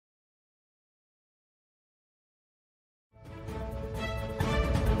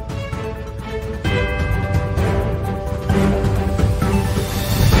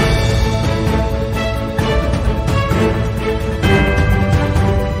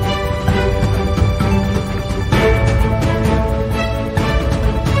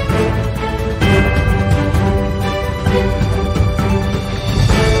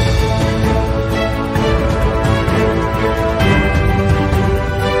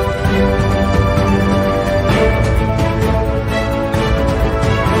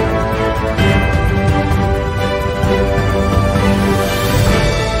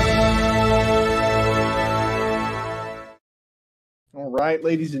right,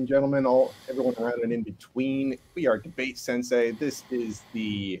 ladies and gentlemen, everyone around and in between, we are DebateSensei. This is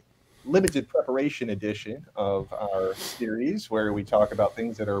the limited preparation edition of our series where we talk about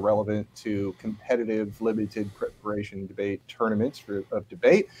things that are relevant to competitive limited preparation debate tournaments of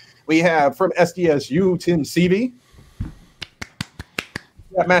debate. We have from SDSU, Tim Seavey.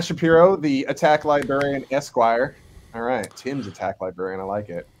 We got Matt Shapiro, the attack librarian Esquire. All right, Tim's attack librarian. I like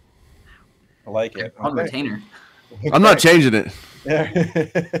it. On retainer. I'm not changing it.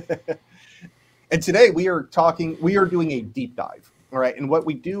 And today we are doing a deep dive. All right. And what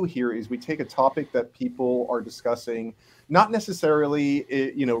we do here is we take a topic that people are discussing, not necessarily,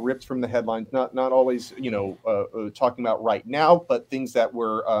 ripped from the headlines, not always, talking about right now, but things that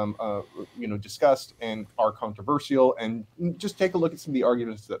were, discussed and are controversial, and just take a look at some of the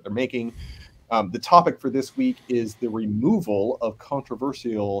arguments that they're making. The topic for this week is the removal of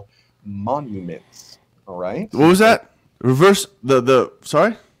controversial monuments. All right. What was that? Reverse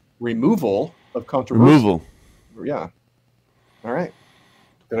sorry? Removal of controversial. Removal. Yeah. All right.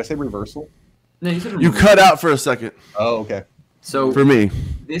 Did I say reversal? No, you said removal. You cut out for a second. Oh, okay. So for me,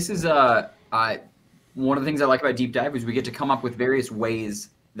 this is one of the things I like about Deep Dive is we get to come up with various ways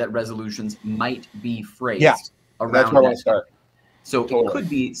that resolutions might be phrased. Yeah, around that's where I want to start. So Totally. It could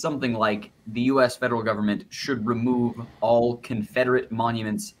be something like the U.S. federal government should remove all Confederate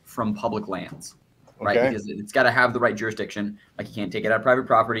monuments from public lands, right? Okay. Because it's got to have the right jurisdiction. Like you can't take it out of private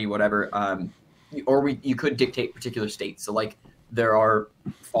property, whatever. You could dictate particular states. So like there are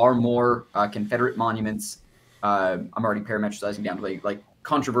far more Confederate monuments. I'm already parametricizing down to like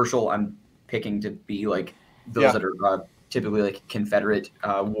controversial. I'm picking to be like those that are typically like Confederate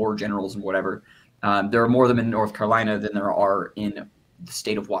war generals and whatever. There are more of them in North Carolina than there are in the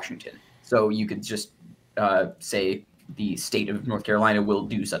state of Washington. So you could just say the state of North Carolina will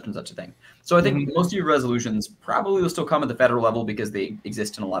do such and such a thing. So I think most of your resolutions probably will still come at the federal level because they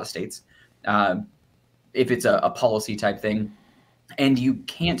exist in a lot of states. If it's a policy type thing, and you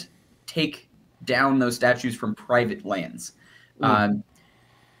can't take down those statues from private lands. I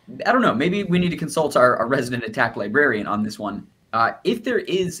don't know. Maybe we need to consult our resident attack librarian on this one. If there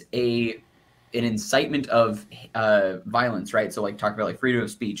is an incitement of violence, right? So like talk about like freedom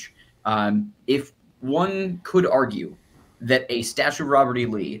of speech. If one could argue that a statue of Robert E.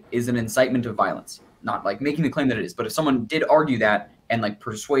 Lee is an incitement of violence, not like making the claim that it is, but if someone did argue that and like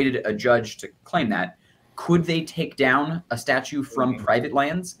persuaded a judge to claim that, could they take down a statue from private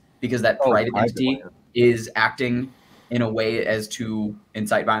lands because that private entity is acting in a way as to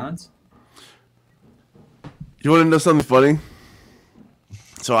incite violence? You want to know something funny?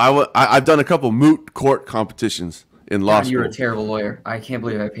 So I've done a couple moot court competitions in law school. You're a terrible lawyer. I can't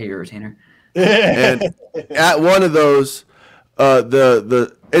believe I pay your retainer. And at one of those,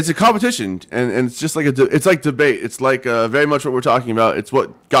 it's a competition, and it's just like it's like debate. It's like very much what we're talking about. It's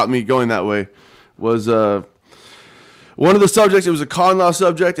what got me going that way. Was one of the subjects. It was a con law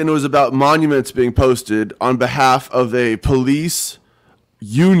subject, and it was about monuments being posted on behalf of a police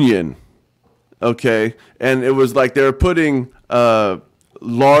union. Okay, and it was like they were putting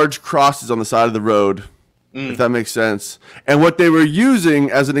large crosses on the side of the road, if that makes sense. And what they were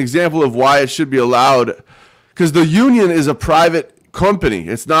using as an example of why it should be allowed, because the union is a private company.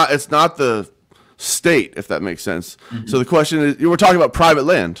 It's not the state, if that makes sense. So the question is, we're talking about private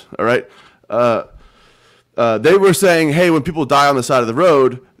land, all right? They were saying, hey, when people die on the side of the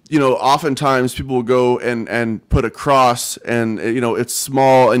road, oftentimes people will go and put a cross, and it's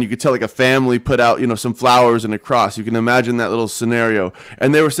small, and you could tell like a family put out some flowers and a cross. You can imagine that little scenario.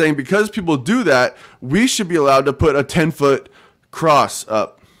 And they were saying because people do that, we should be allowed to put a 10-foot cross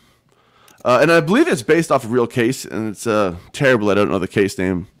up. And I believe it's based off a real case, and it's terrible. I don't know the case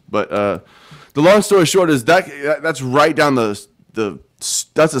name, but the long story short is that's right down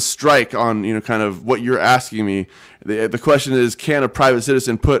that's a strike on kind of what you're asking me. The question is, can a private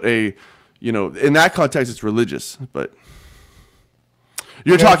citizen put in that context it's religious, but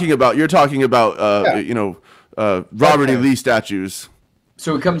you're talking about Robert E. Lee statues.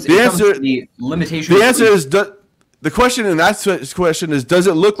 So it comes to the limitation. The answer is the question in that question is, does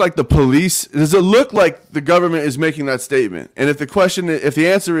it look like the police? Does it look like the government is making that statement? And if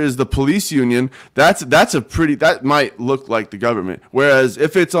the answer is the police union, that might look like the government. Whereas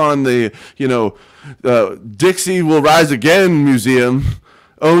if it's on the Dixie Will Rise Again Museum,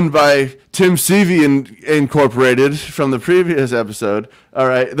 owned by Tim Seavey Incorporated from the previous episode, all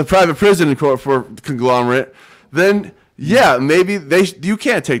right, the private prison conglomerate, then yeah, maybe you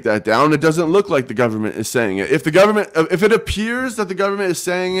can't take that down. It doesn't look like the government is saying it. If it appears that the government is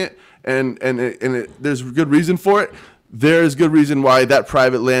saying it, and there's good reason for it, there is good reason why that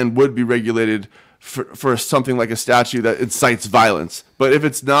private land would be regulated for something like a statue that incites violence. But if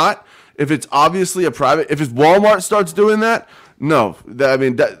it's not, if it's obviously a private, if it's Walmart starts doing that, no, I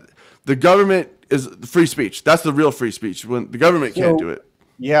mean that the government is free speech. That's the real free speech when the government can't do it.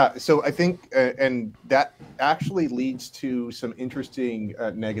 Yeah, so I think, and that actually leads to some interesting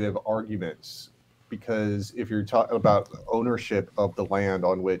negative arguments, because if you're talking about ownership of the land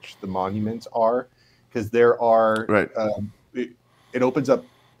on which the monuments are, because there are, it opens up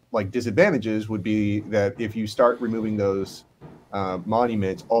like disadvantages would be that if you start removing those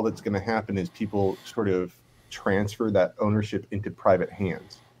monuments, all that's going to happen is people sort of transfer that ownership into private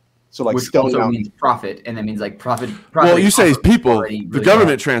hands. So like which Stone also Mountain, means profit, and that means like profit. Well, you say people, really the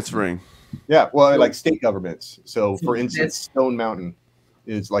government transferring. Yeah, well, like state governments. So for instance, Stone Mountain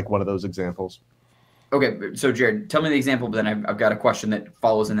is like one of those examples. Okay, so Jared, tell me the example, but then I've got a question that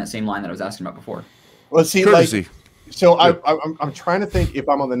follows in that same line that I was asking about before. Well, see, Courtesy. like, so I'm trying to think if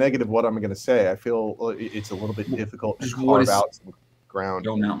I'm on the negative, what I'm going to say. I feel it's a little bit difficult to carve out some ground.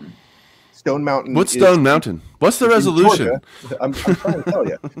 Stone Mountain. Stone Mountain. What's Stone Mountain? What's the resolution? I'm trying to tell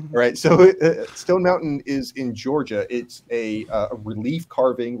you. All right. So Stone Mountain is in Georgia. It's a relief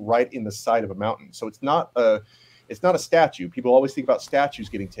carving right in the side of a mountain. So it's not a statue. People always think about statues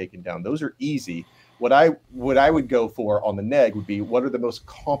getting taken down. Those are easy. What I would go for on the neg would be, what are the most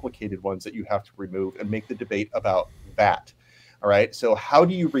complicated ones that you have to remove, and make the debate about that. All right. So how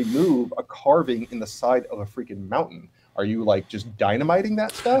do you remove a carving in the side of a freaking mountain? Are you like just dynamiting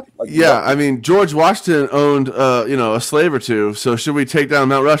that stuff? Like, yeah, I mean, George Washington owned, a slave or two. So should we take down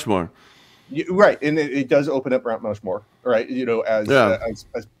Mount Rushmore? Right, and it does open up Mount Rushmore, right? As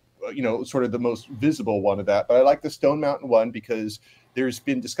sort of the most visible one of that. But I like the Stone Mountain one because there's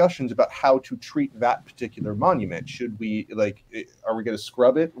been discussions about how to treat that particular monument. Should we are we going to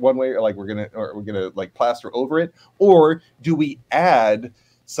scrub it one way, or we're going to like plaster over it, or do we add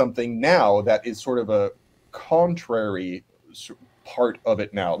something now that is sort of a contrary part of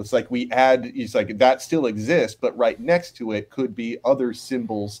it now? It's like it's like that still exists, but right next to it could be other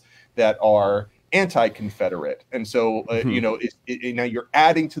symbols that are anti-Confederate, and so now you're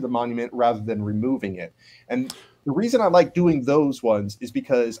adding to the monument rather than removing it. And the reason I like doing those ones is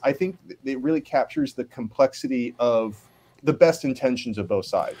because I think it really captures the complexity of the best intentions of both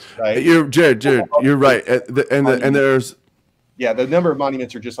sides. Right? Jared, you're right, and there's. Yeah, the number of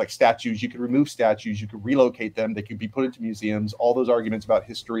monuments are just like statues. You could remove statues. You could relocate them. They could be put into museums. All those arguments about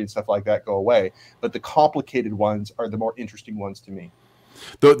history and stuff like that go away. But the complicated ones are the more interesting ones to me.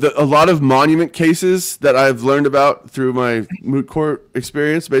 A lot of monument cases that I've learned about through my moot court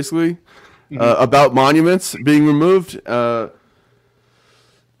experience, basically, about monuments being removed,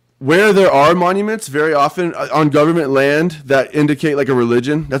 where there are monuments, very often on government land that indicate like a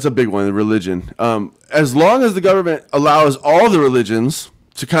religion. That's a big one, the religion. As long as the government allows all the religions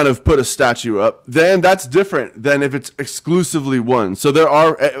to kind of put a statue up, then that's different than if it's exclusively one. So there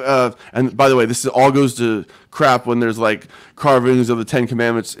are, and by the way, this all goes to crap when there's like carvings of the Ten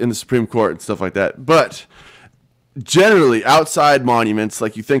Commandments in the Supreme Court and stuff like that. But generally, outside monuments,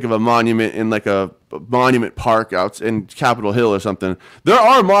 like you think of a monument in like a monument park out in Capitol Hill or something, there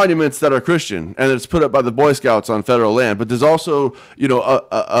are monuments that are Christian and it's put up by the Boy Scouts on federal land. But there's also,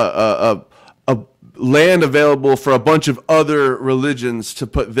 a land available for a bunch of other religions to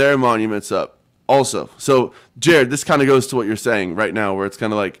put their monuments up also. So, Jared, this kind of goes to what you're saying right now, where it's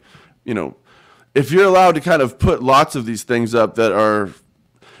kind of like, if you're allowed to kind of put lots of these things up that are,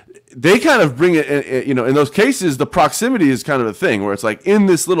 they kind of bring it, in those cases, the proximity is kind of a thing where it's like in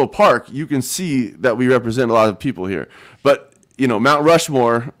this little park, you can see that we represent a lot of people here. But, Mount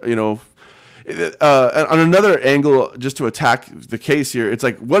Rushmore, on another angle, just to attack the case here, it's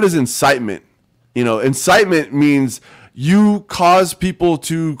like, what is incitement? Incitement means you cause people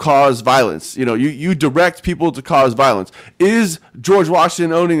to cause violence. You direct people to cause violence. Is George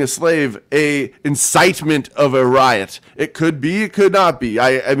Washington owning a slave a incitement of a riot? It could be, it could not be.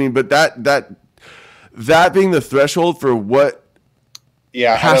 I mean, but that being the threshold for what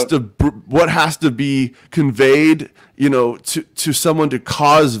has to be conveyed, to someone to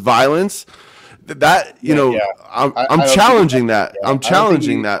cause violence. I'm challenging that. I'm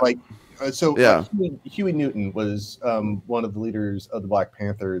challenging that. Huey Newton was one of the leaders of the Black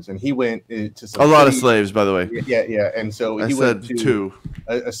Panthers, and he went to some a lot of slaves, by the way. Yeah, and so he went to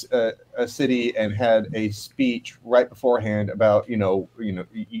a city and had a speech right beforehand about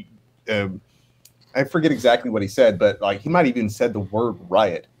I forget exactly what he said, but like he might even said the word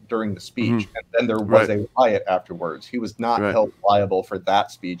riot during the speech, and then there was a riot afterwards. He was not held liable for that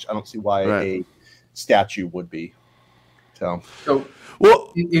speech. I don't see why a statue would be. So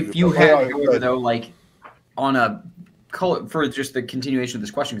well, if you had, however, though, like on a call it for just the continuation of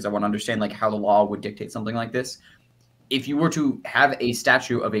this question, because I want to understand like how the law would dictate something like this. If you were to have a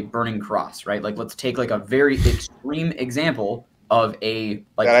statue of a burning cross, right? Like let's take like a very extreme example of a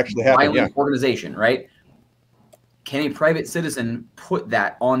like violent organization, right? Can a private citizen put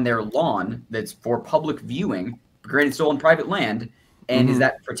that on their lawn that's for public viewing, granted still on private land, and is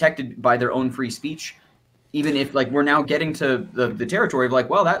that protected by their own free speech? Even if like we're now getting to the territory of like,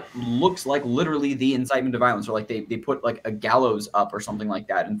 well, that looks like literally the incitement to violence, or like they put like a gallows up or something like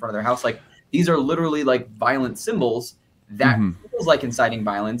that in front of their house. Like these are literally like violent symbols that feels like inciting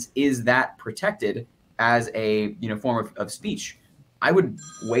violence. Is that protected as a form of speech? I would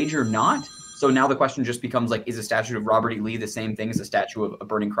wager not. So now the question just becomes like, is a statue of Robert E. Lee the same thing as a statue of a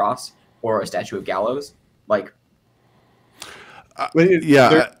burning cross or a statue of gallows? Like,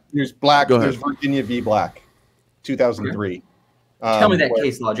 there's Black. There's Virginia v. Black, 2003. Tell me that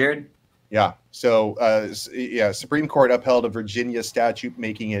case law, Jared. Yeah. So, Supreme Court upheld a Virginia statute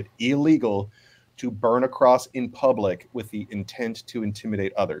making it illegal to burn a cross in public with the intent to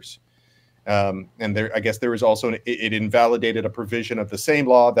intimidate others. And I guess there was also it invalidated a provision of the same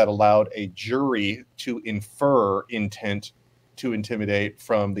law that allowed a jury to infer intent to intimidate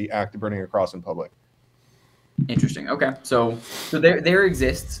from the act of burning a cross in public. Interesting. Okay. So there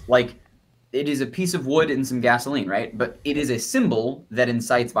exists, like, it is a piece of wood and some gasoline, right? But it is a symbol that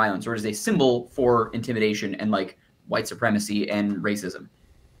incites violence, or it is a symbol for intimidation and like white supremacy and racism.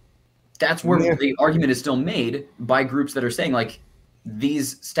 That's where the argument is still made by groups that are saying like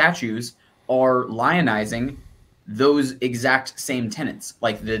these statues are lionizing those exact same tenets.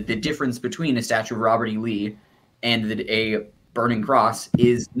 Like the difference between a statue of Robert E. Lee and a burning cross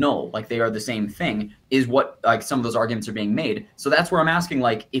is null. Like they are the same thing, is what like some of those arguments are being made. So that's where I'm asking,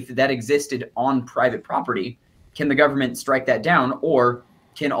 like, if that existed on private property, can the government strike that down, or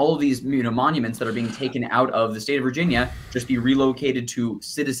can all of these monuments that are being taken out of the state of Virginia just be relocated to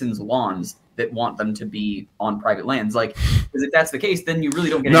citizens' lawns that want them to be on private lands? Like, because if that's the case, then you really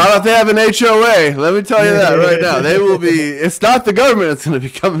don't get not if they have an HOA. Let me tell you that right now. They will be. It's not the government that's going to be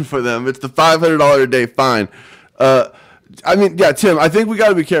coming for them. It's the $500 a day fine. I mean, yeah, Tim, I think we got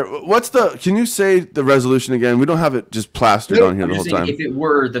to be careful. Can you say the resolution again? We don't have it just plastered on here the whole time. If it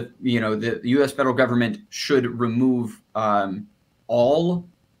were the U.S. federal government should remove all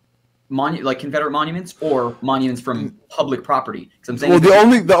like Confederate monuments or monuments from public property. I'm saying, well,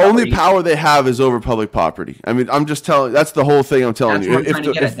 the only power they have is over public property. I mean, I'm just telling. That's the whole thing I'm telling you.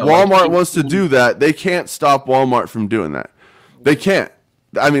 If Walmart wants to do that, they can't stop Walmart from doing that. They can't.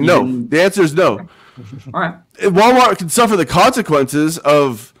 I mean, no. The answer is no. All right. Walmart can suffer the consequences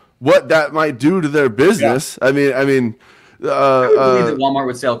of what that might do to their business. Yeah. I mean, I believe that Walmart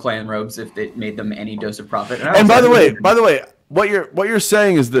would sell Klan robes if it made them any dose of profit. And by the way, what you're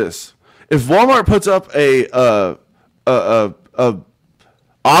saying is this: if Walmart puts up a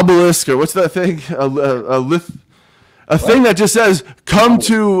obelisk, or what's that thing? A thing that just says "Come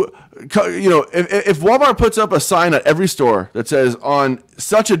to." If Walmart puts up a sign at every store that says on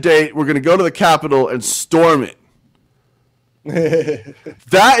such a date we're going to go to the Capitol and storm it,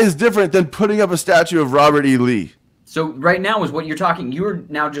 that is different than putting up a statue of Robert E. Lee. So right now is what you're talking. You're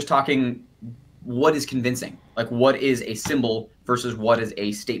now just talking what is convincing, like what is a symbol versus what is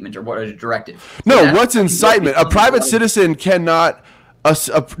a statement or what is a directive. No, what's incitement? A private citizen cannot.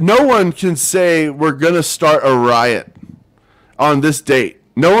 No one can say we're going to start a riot on this date.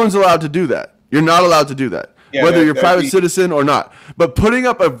 No one's allowed to do that. You're not allowed to do that, whether you're a private citizen or not. But putting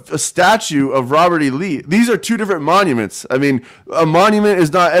up a statue of Robert E. Lee, these are two different monuments. I mean, a monument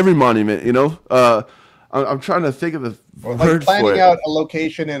is not every monument, you know? I'm trying to think of the word for it. Planning out a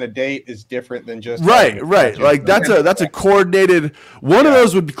location and a date is different than just... Right. Like, that's a coordinated... One of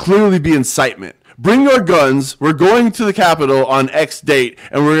those would clearly be incitement. Bring your guns. We're going to the Capitol on X date,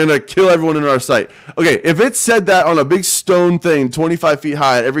 and we're going to kill everyone in our sight. Okay, if it said that on a big stone thing, 25 feet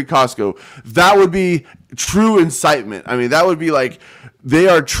high at every Costco, that would be true incitement. I mean, that would be like they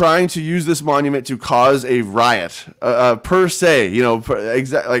are trying to use this monument to cause a riot, per se,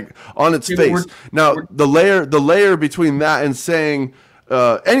 like on its face. Now, the layer between that and saying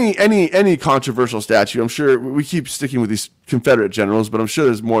any controversial statue, I'm sure we keep sticking with these Confederate generals, but I'm sure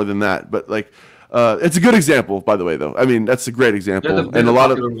there's more than that. But like, it's a good example, by the way, though. I mean, that's a great example. They're the lot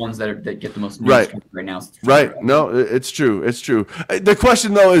of ones that get the most news right now. Right. No, it's true. It's true. The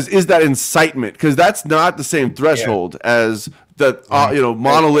question though is that incitement, because that's not the same threshold as the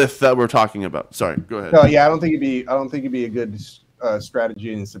monolith that we're talking about. Sorry, go ahead. No, yeah, I don't think it'd be a good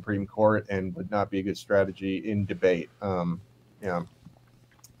strategy in the Supreme Court, and would not be a good strategy in debate. Yeah.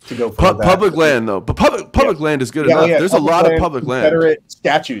 to go for that. Public land, though, but public land is good enough. There's a lot of public land. Confederate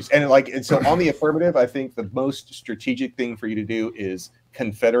statues, and so on the affirmative, I think the most strategic thing for you to do is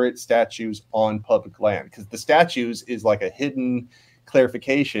Confederate statues on public land, because the statues is like a hidden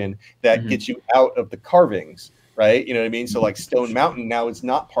clarification that gets you out of the carvings, right? You know what I mean? So like Stone Mountain now is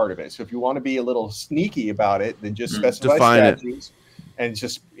not part of it. So if you want to be a little sneaky about it, then just specify statues and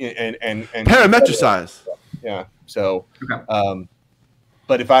just and parametricize. Yeah. So,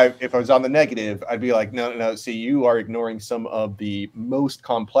 but if I was on the negative, I'd be like, no. See, you are ignoring some of the most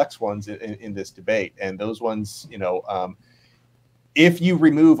complex ones in this debate, and those ones, if you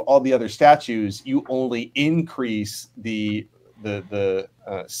remove all the other statues, you only increase the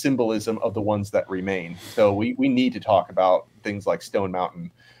symbolism of the ones that remain. So we need to talk about things like Stone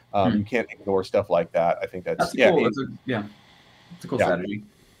Mountain. You can't ignore stuff like that. I think that's cool. It's a cool strategy.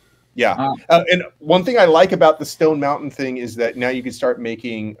 Yeah. And one thing I like about the Stone Mountain thing is that now you can start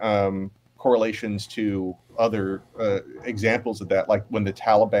making correlations to other examples of that, like when the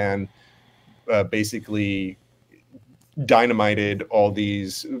Taliban basically dynamited all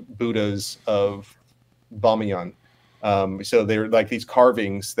these Buddhas of Bamiyan. So they're like these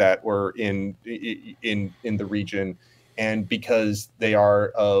carvings that were in the region, and because they are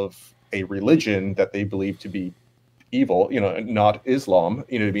of a religion that they believe to be evil, not Islam,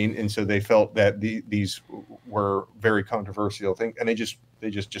 you know what I mean? And so they felt that these were very controversial things, and they just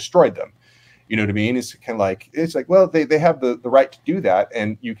destroyed them. You know what I mean? It's kind of like, well, they have the right to do that,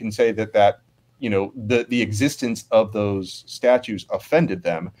 and you can say that the existence of those statues offended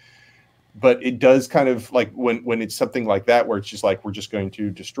them. But it does kind of like when it's something like that, where it's just like, we're just going to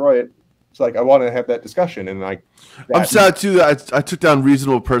destroy it. It's like, I want to have that discussion. And I'm sad too that I took down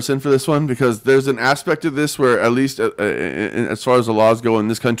reasonable person for this one, because there's an aspect of this where, at least as far as the laws go in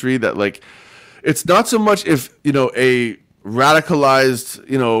this country, that like, it's not so much if, a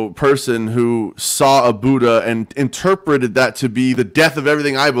radicalized, person who saw a Buddha and interpreted that to be the death of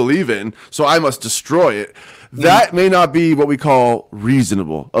everything I believe in, so I must destroy it. That may not be what we call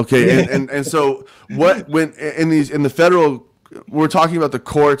reasonable. Okay. And so when in the federal, we're talking about the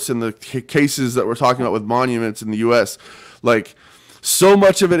courts and the cases that we're talking about with monuments in the US, like, so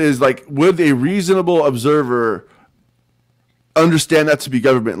much of it is like, would a reasonable observer understand that to be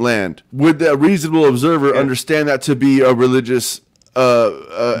government land? Would a reasonable observer understand that to be a religious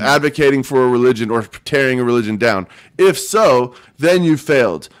advocating for a religion or tearing a religion down? If so, then you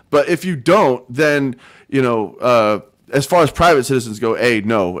failed. But if you don't, then, as far as private citizens go, A,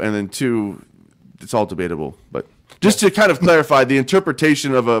 no, and then 2, it's all debatable. But just to kind of clarify, the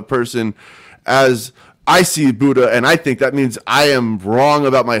interpretation of a person as, I see Buddha and I think that means I am wrong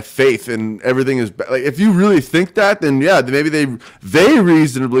about my faith and everything is like, if you really think that, then yeah, maybe they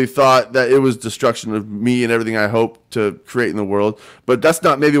reasonably thought that it was destruction of me and everything I hope to create in the world. But that's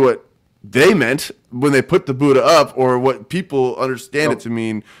not maybe what they meant when they put the Buddha up, or what people understand it to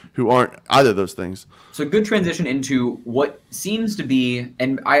mean who aren't either of those things. So good transition into what seems to be,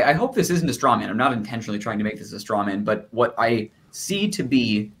 and I hope this isn't a straw man. I'm not intentionally trying to make this a straw man, but what I see to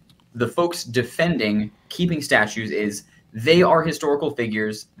be the folks defending keeping statues is they are historical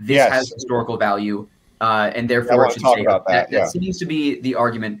figures. This has historical value, and therefore it should stay. That seems to be the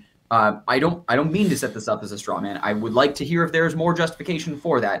argument. I don't mean to set this up as a straw man. I would like to hear if there's more justification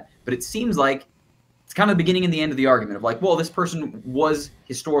for that, but it seems like it's kind of the beginning and the end of the argument of like, well, this person was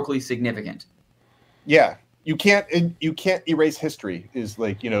historically significant. Yeah, you can't erase history. Is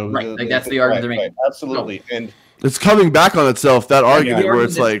like, right? That's the argument they're making. Right, absolutely, and it's coming back on itself. That argument where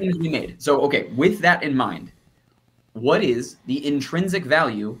it's like, so okay. With that in mind, what is the intrinsic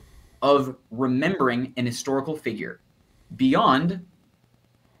value of remembering an historical figure beyond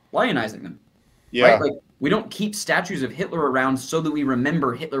lionizing them? Yeah. Right? Like, we don't keep statues of Hitler around so that we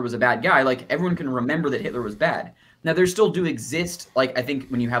remember Hitler was a bad guy. Like, everyone can remember that Hitler was bad. Now, there still do exist, like, I think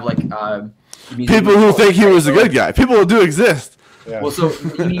when you have, like... people who think he was a good guy. People do exist. Yeah. Well, so,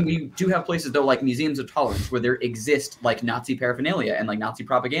 I mean, we do have places, though, like museums of tolerance, where there exist, like, Nazi paraphernalia and, like, Nazi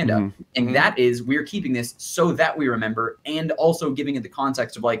propaganda. Mm-hmm. And that is, we're keeping this so that we remember, and also giving it the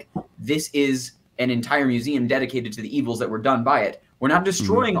context of, like, this is an entire museum dedicated to the evils that were done by it. We're not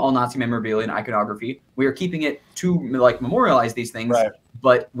destroying all Nazi memorabilia and iconography. We are keeping it to, like, memorialize these things,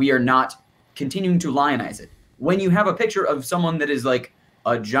 but we are not continuing to lionize it. When you have a picture of someone that is, like,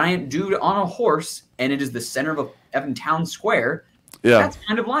 a giant dude on a horse, and it is the center of a town square, that's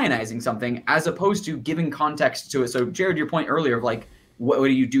kind of lionizing something, as opposed to giving context to it. So, Jared, your point earlier of, like, what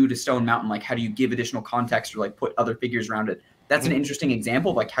do you do to Stone Mountain? Like, how do you give additional context or, like, put other figures around it? That's an interesting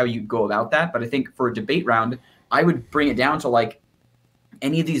example of, like, how you go about that. But I think for a debate round, I would bring it down to, like,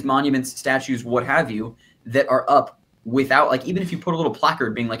 any of these monuments, statues, what have you, that are up without, like, even if you put a little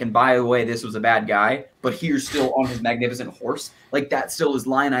placard being like, and by the way, this was a bad guy, but here's still on his magnificent horse, like that still is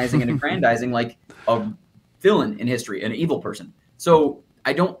lionizing and aggrandizing like a villain in history, an evil person. So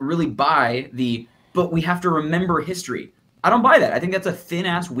I don't really buy but we have to remember history. I don't buy that. I think that's a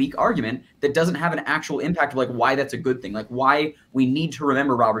thin-ass, weak argument that doesn't have an actual impact of like why that's a good thing, like why we need to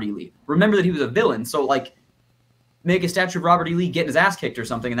remember Robert E. Lee. Remember that he was a villain, so like make a statue of Robert E. Lee getting his ass kicked or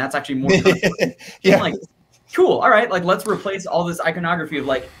something, and that's actually more yeah. like, cool, all right, like let's replace all this iconography of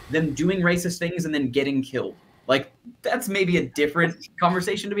like them doing racist things and then getting killed. Like that's maybe a different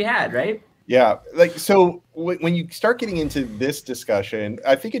conversation to be had, right? Yeah, like so when you start getting into this discussion,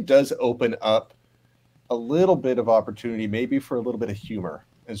 I think it does open up a little bit of opportunity, maybe for a little bit of humor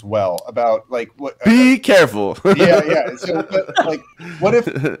as well about like what. Be careful. Yeah. So, like, what if?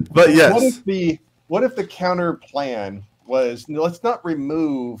 But yes. What if the counter plan was, let's not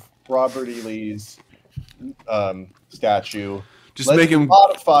remove Robert E. Lee's statue. Just make him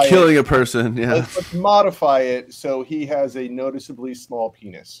killing a person. Yeah. Let's modify it so he has a noticeably small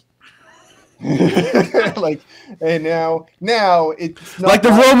penis. Like, and now it's not like the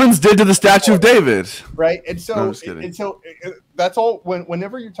Romans did to the statue of David, right? And so, no, that's all.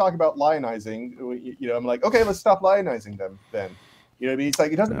 Whenever you're talking about lionizing, you know, I'm like, okay, let's stop lionizing them then. You know what I mean? It's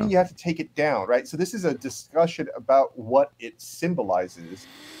like, it doesn't mean you have to take it down, right? So this is a discussion about what it symbolizes,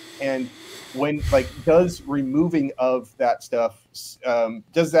 and when, like, does removing of that stuff,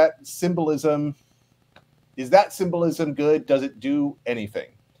 does that symbolism, is that symbolism good? Does it do anything?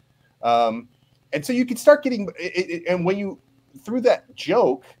 And so you can start getting, and when you, through that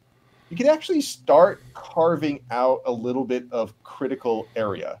joke, you can actually start carving out a little bit of critical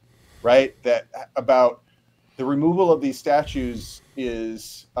area, right? That about the removal of these statues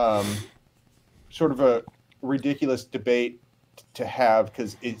is sort of a ridiculous debate to have,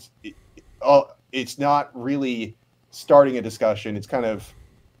 because it's not really starting a discussion. It's kind of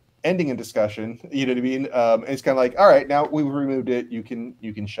ending a discussion. You know what I mean? And it's kind of like, all right, now we've removed it. You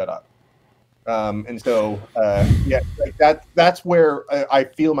can shut up. And so, like that's where I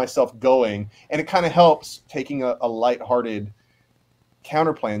feel myself going, and it kind of helps taking a lighthearted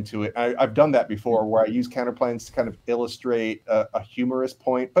counterplan to it. I've done that before, where I use counterplans to kind of illustrate a humorous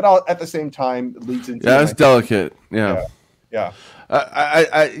point, but at the same time it leads into it's delicate. Yeah.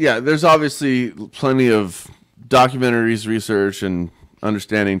 There's obviously plenty of documentaries, research, and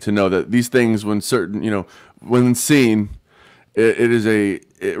understanding to know that these things, when seen, it is a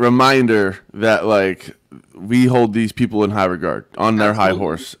reminder that like we hold these people in high regard, on their high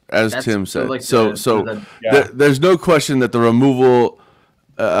horse, as Tim said. Like there's no question that the removal,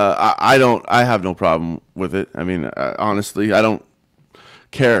 I have no problem with it. I mean, honestly, I don't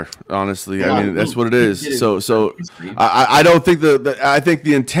care. Honestly, I mean, that's what it is. So I don't think I think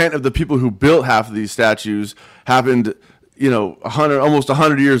the intent of the people who built half of these statues happened, almost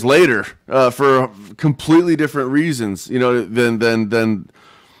 100 years later, for completely different reasons, than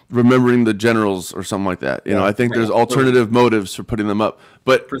remembering the generals or something like that. I think there's alternative motives for putting them up.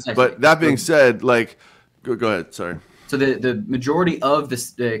 But that being said, like, go ahead. Sorry. So the majority of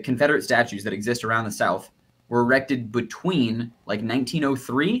the Confederate statues that exist around the South were erected between like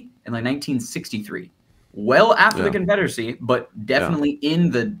 1903 and like 1963, well after the Confederacy, but definitely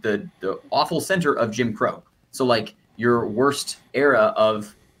in the awful center of Jim Crow. So like your worst era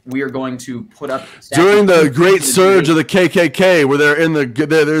of, we are going to put up during the great surge of the KKK, where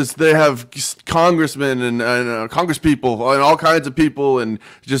they have congressmen and congresspeople and all kinds of people, and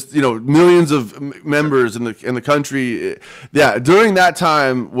just millions of members in the country. Yeah, during that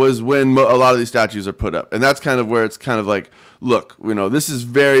time was when a lot of these statues are put up, and that's kind of where it's kind of like, look, this is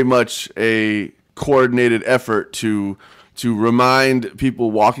very much a coordinated effort to remind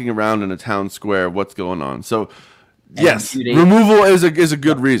people walking around in a town square what's going on. So. Yes, removal is a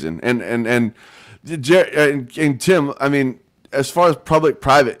good reason, and Tim, I mean, as far as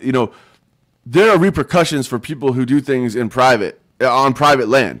public-private, there are repercussions for people who do things in private, on private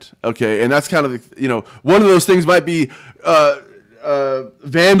land. Okay, and that's kind of one of those things might be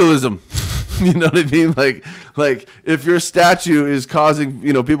vandalism. You know what I mean? Like if your statue is causing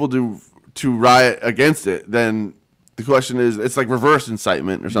people to riot against it, then the question is, it's like reverse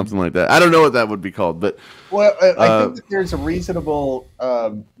incitement or something like that. I don't know what that would be called, but I think that there's a reasonable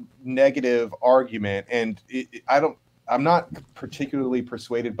negative argument, and I'm not particularly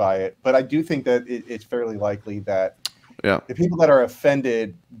persuaded by it, but I do think that it's fairly likely that the people that are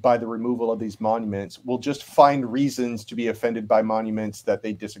offended by the removal of these monuments will just find reasons to be offended by monuments that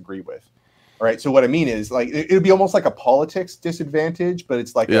they disagree with. All right. So what I mean is, like, it would be almost like a politics disadvantage, but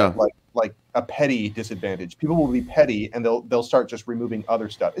it's like like a petty disadvantage. People will be petty, and they'll start just removing other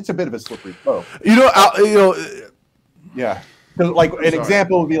stuff. It's a bit of a slippery slope. Yeah. So, like, an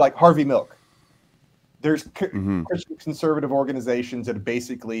example would be like Harvey Milk. There's Christian conservative organizations that have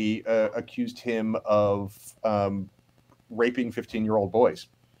basically accused him of raping 15-year-old boys.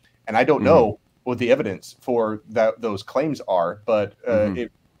 And I don't know what the evidence for those claims are, but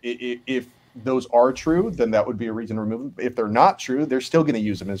if those are true, then that would be a reason to remove them. If they're not true, they're still going to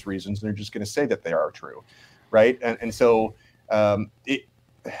use them as reasons, and they're just going to say that they are true, right? And so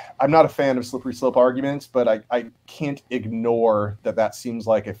I'm not a fan of slippery slope arguments, but I can't ignore that seems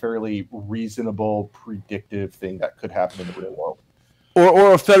like a fairly reasonable, predictive thing that could happen in the real world.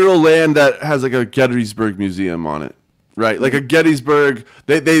 Or a federal land that has like a Gettysburg Museum on it, right? Like a Gettysburg,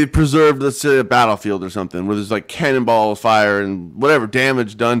 they preserved, let's say, a battlefield or something where there's like cannonball fire and whatever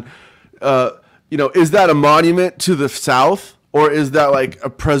damage done. Is that a monument to the South? Or is that like a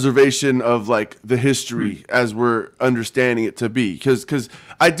preservation of like the history as we're understanding it to be? Because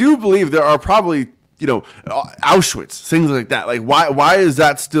I do believe there are probably, Auschwitz, things like that. Like why is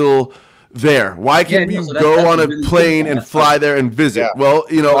that still there? Why can't you go on a plane and fly there and visit? Yeah. Well,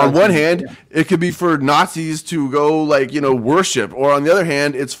 on one hand, it could be for Nazis to go worship, or on the other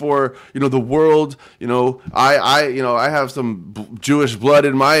hand, it's for the world. I have some Jewish blood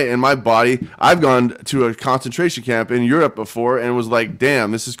in my body. I've gone to a concentration camp in Europe before and was like,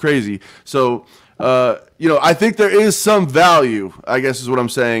 damn, this is crazy. So I think there is some value, I guess is what I'm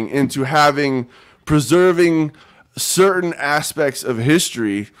saying, into preserving certain aspects of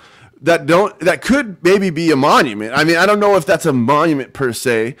history that could maybe be a monument. I mean, I don't know if that's a monument per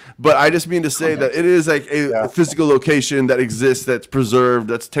se, but I just mean to say that it is like a physical location that exists, that's preserved,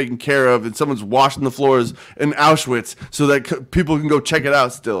 that's taken care of, and someone's washing the floors in Auschwitz so that people can go check it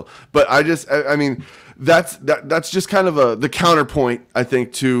out still. But I mean, that's just kind of the counterpoint, I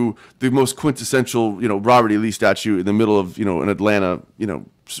think, to the most quintessential, Robert E. Lee statue in the middle of, an Atlanta,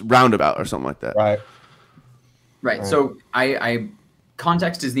 roundabout or something like that. Right. So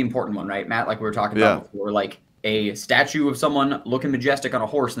context is the important one, right, Matt? Like we were talking about before, like a statue of someone looking majestic on a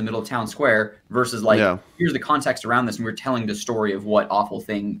horse in the middle of town square versus here's the context around this, and we're telling the story of what awful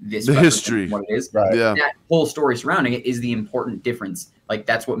thing this the history, what it is. Right. Yeah. That whole story surrounding it is the important difference. Like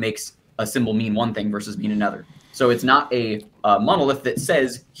that's what makes a symbol mean one thing versus mean another. So it's not a monolith that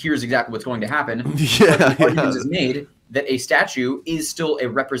says here's exactly what's going to happen. The argument is made that a statue is still a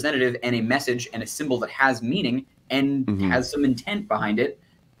representative and a message and a symbol that has meaning and has some intent behind it.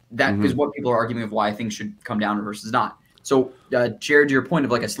 That is what people are arguing of why things should come down versus not. So, Jared, to your point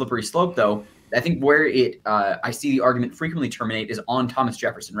of like a slippery slope, though, I think where I see the argument frequently terminate is on Thomas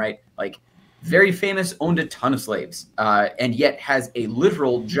Jefferson, right? Like, very famous, owned a ton of slaves, and yet has a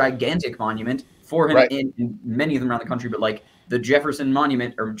literal gigantic monument for him in many of them around the country. But like the Jefferson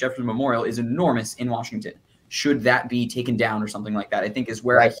Monument or Jefferson Memorial is enormous in Washington. Should that be taken down or something like that? I think is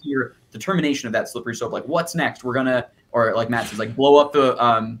where I hear the termination of that slippery slope. Like, what's next? We're gonna, or like Matt says, like blow up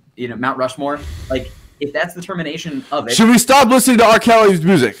the Mount Rushmore. Like, if that's the termination of it, should we stop listening to R. Kelly's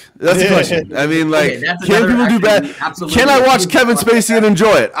music? That's the question. I mean, like, can people do bad? Can I watch Kevin Spacey and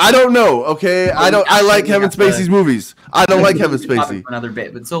enjoy it? I don't know. Okay, I like Kevin Spacey's movies. I don't like Kevin Spacey. For another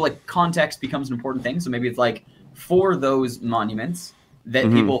bit, but so like context becomes an important thing. So maybe it's like for those monuments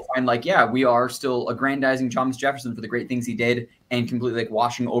that people find like, yeah, we are still aggrandizing Thomas Jefferson for the great things he did and completely like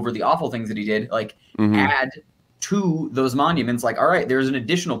washing over the awful things that he did. Like add to those monuments, like, all right, there's an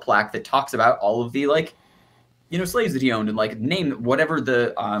additional plaque that talks about all of the like, slaves that he owned and like name whatever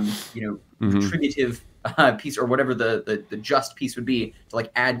the retributive piece or whatever the just piece would be to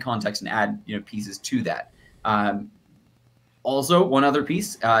like add context and add pieces to that. Also, one other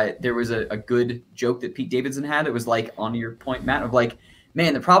piece, there was a good joke that Pete Davidson had. It was like on your point, Matt, of like,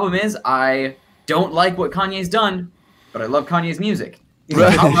 man, the problem is I don't like what Kanye's done, but I love Kanye's music.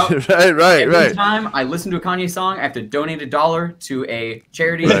 Right. Every time I listen to a Kanye song, I have to donate $1 to a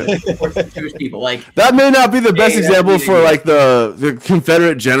charity that supports Jewish people. Like that may not be the best example for like the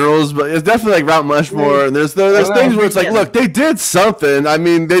Confederate generals, but it's definitely like Mount Rushmore. And there's things where it's like, look, they did something. I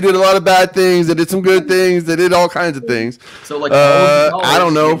mean, they did a lot of bad things. They did some good things. They did all kinds of things. So like, I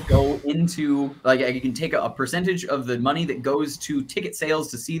don't know. Go into like you can take a percentage of the money that goes to ticket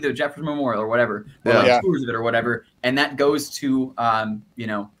sales to see the Jefferson Memorial or whatever, or tours of it or whatever, and that goes to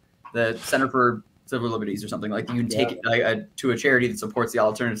the Center for Civil Liberties or something. Like you can take it to a charity that supports the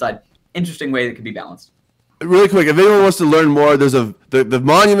alternative side. Interesting way that could be balanced. Really quick, if anyone wants to learn more, there's the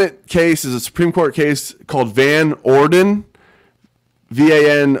monument case is a Supreme Court case called Van Orden,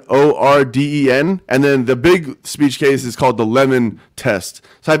 Vanorden, and then the big speech case is called the Lemon Test.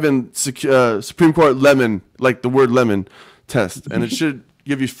 Type in Supreme Court lemon, like the word lemon test, and it should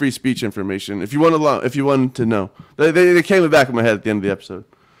give you free speech information if you want to know. They came back in my head at the end of the episode.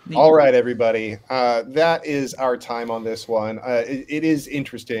 All right, everybody. That is our time on this one. It is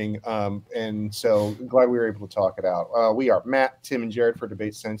interesting, and so glad we were able to talk it out. We are Matt, Tim, and Jared for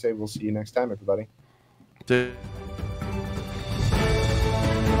DebateSensei. We'll see you next time, everybody.